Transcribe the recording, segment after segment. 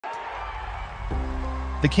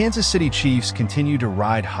The Kansas City Chiefs continue to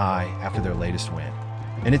ride high after their latest win,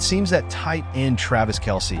 and it seems that tight end Travis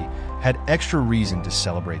Kelce had extra reason to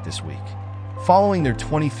celebrate this week. Following their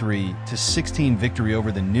 23-16 victory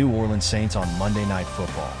over the New Orleans Saints on Monday Night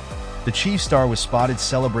Football, the Chiefs star was spotted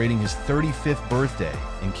celebrating his 35th birthday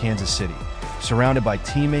in Kansas City, surrounded by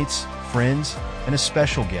teammates, friends, and a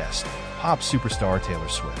special guest, pop superstar Taylor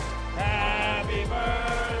Swift. Happy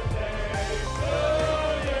birthday to you.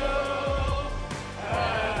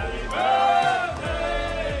 Happy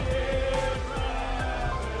birthday, dear Travis.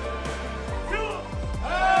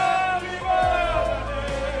 Happy birthday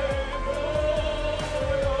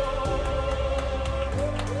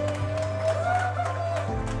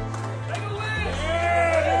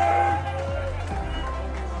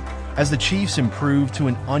As the Chiefs improve to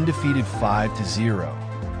an undefeated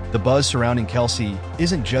 5-0, the buzz surrounding Kelce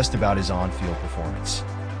isn't just about his on-field performance.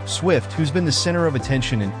 Swift, who's been the center of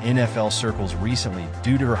attention in NFL circles recently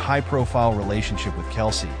due to her high-profile relationship with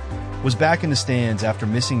Kelce, was back in the stands after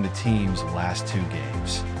missing the team's last 2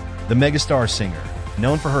 games. The megastar singer,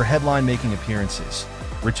 known for her headline-making appearances,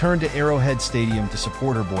 returned to Arrowhead Stadium to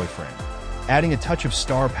support her boyfriend, adding a touch of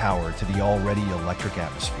star power to the already electric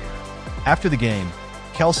atmosphere. After the game,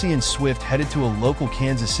 Kelce and Swift headed to a local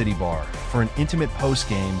Kansas City bar for an intimate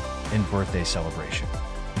post-game and birthday celebration.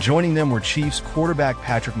 Joining them were Chiefs quarterback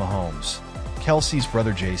Patrick Mahomes, Kelce's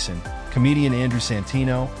brother Jason, comedian Andrew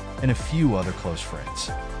Santino, and a few other close friends.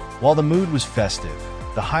 While the mood was festive,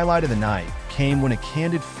 the highlight of the night came when a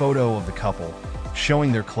candid photo of the couple,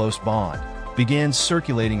 showing their close bond, began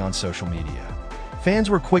circulating on social media. Fans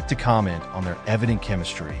were quick to comment on their evident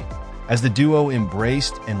chemistry, as the duo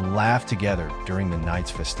embraced and laughed together during the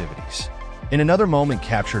night's festivities. In another moment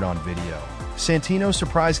captured on video, Santino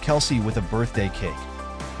surprised Kelce with a birthday cake,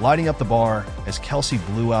 lighting up the bar as Kelce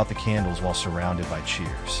blew out the candles while surrounded by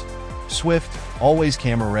cheers. Swift, always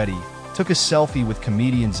camera-ready, took a selfie with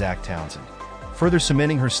comedian Zach Townsend, further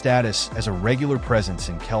cementing her status as a regular presence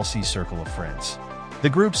in Kelce's circle of friends. The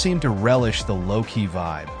group seemed to relish the low-key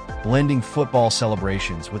vibe, blending football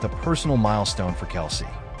celebrations with a personal milestone for Kelce.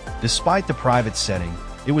 Despite the private setting,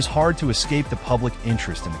 it was hard to escape the public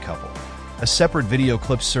interest in the couple. A separate video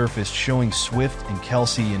clip surfaced showing Swift and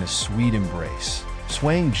Kelce in a sweet embrace,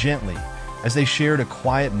 swaying gently as they shared a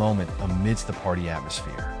quiet moment amidst the party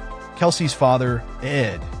atmosphere. Kelce's father,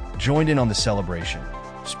 Ed, joined in on the celebration,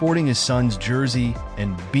 sporting his son's jersey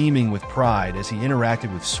and beaming with pride as he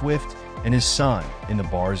interacted with Swift and his son in the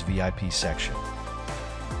bar's VIP section.